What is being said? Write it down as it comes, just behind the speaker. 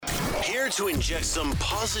Prepare to inject some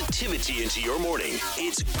positivity into your morning.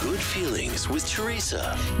 It's Good Feelings with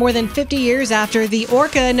Teresa. More than 50 years after the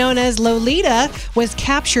orca known as Lolita was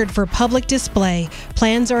captured for public display,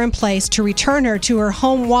 plans are in place to return her to her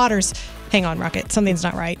home waters. Hang on, Rocket. Something's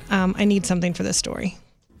not right. I need something for this story.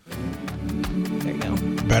 There you go.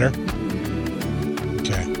 Better?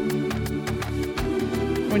 Okay.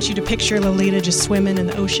 I want you to picture Lolita just swimming in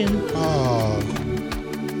the ocean. Oh.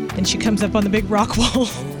 And she comes up on the big rock wall.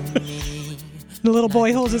 The little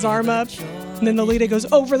boy holds his arm up. And then Lolita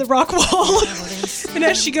goes over the rock wall. And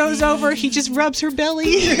as she goes over, he just rubs her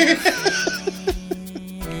belly. Okay.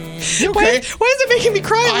 Why is it making me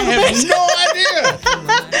cry a little I have no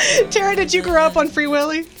idea. Tara, did you grow up on Free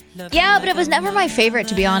Willy? Yeah, but it was never my favorite,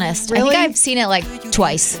 to be honest. Really? I think I've seen it like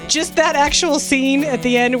twice. Just that actual scene at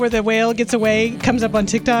the end where the whale gets away comes up on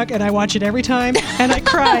TikTok, and I watch it every time, and I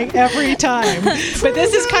cry every time. But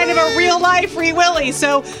this is kind of a real-life Free Willy.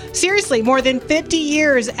 So seriously, more than 50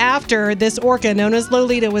 years after this orca known as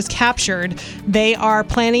Lolita was captured, they are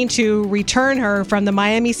planning to return her from the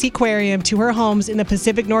Miami Seaquarium to her homes in the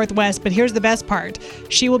Pacific Northwest. But here's the best part.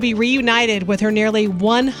 She will be reunited with her nearly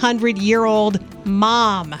 100-year-old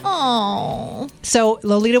mom. Oh. So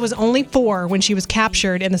Lolita was only 4 when she was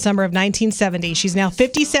captured in the summer of 1970. She's now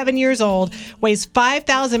 57 years old, weighs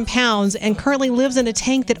 5,000 pounds, and currently lives in a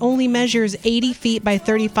tank that only measures 80 feet by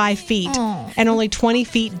 35 feet and only 20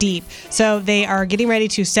 feet deep. So they are getting ready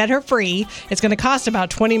to set her free. It's going to cost about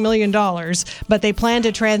 $20 million, but they plan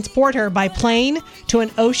to transport her by plane to an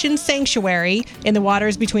ocean sanctuary in the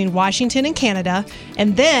waters between Washington and Canada.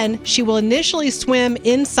 And then she will initially swim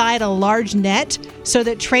inside a large net so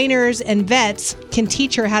that trainers and vets can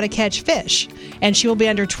teach her how to catch fish. And she will be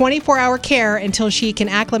under 24-hour care until she can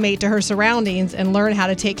acclimate to her surroundings and learn how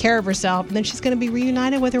to take care of herself. And then she's going to be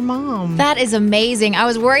reunited with her mom. That is amazing. I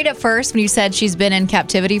was worried at first when you said she's been in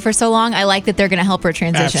captivity for so long. I like that they're going to help her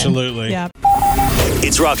transition. Absolutely. Yeah.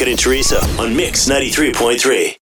 It's Rocket and Teresa on Mix 93.3.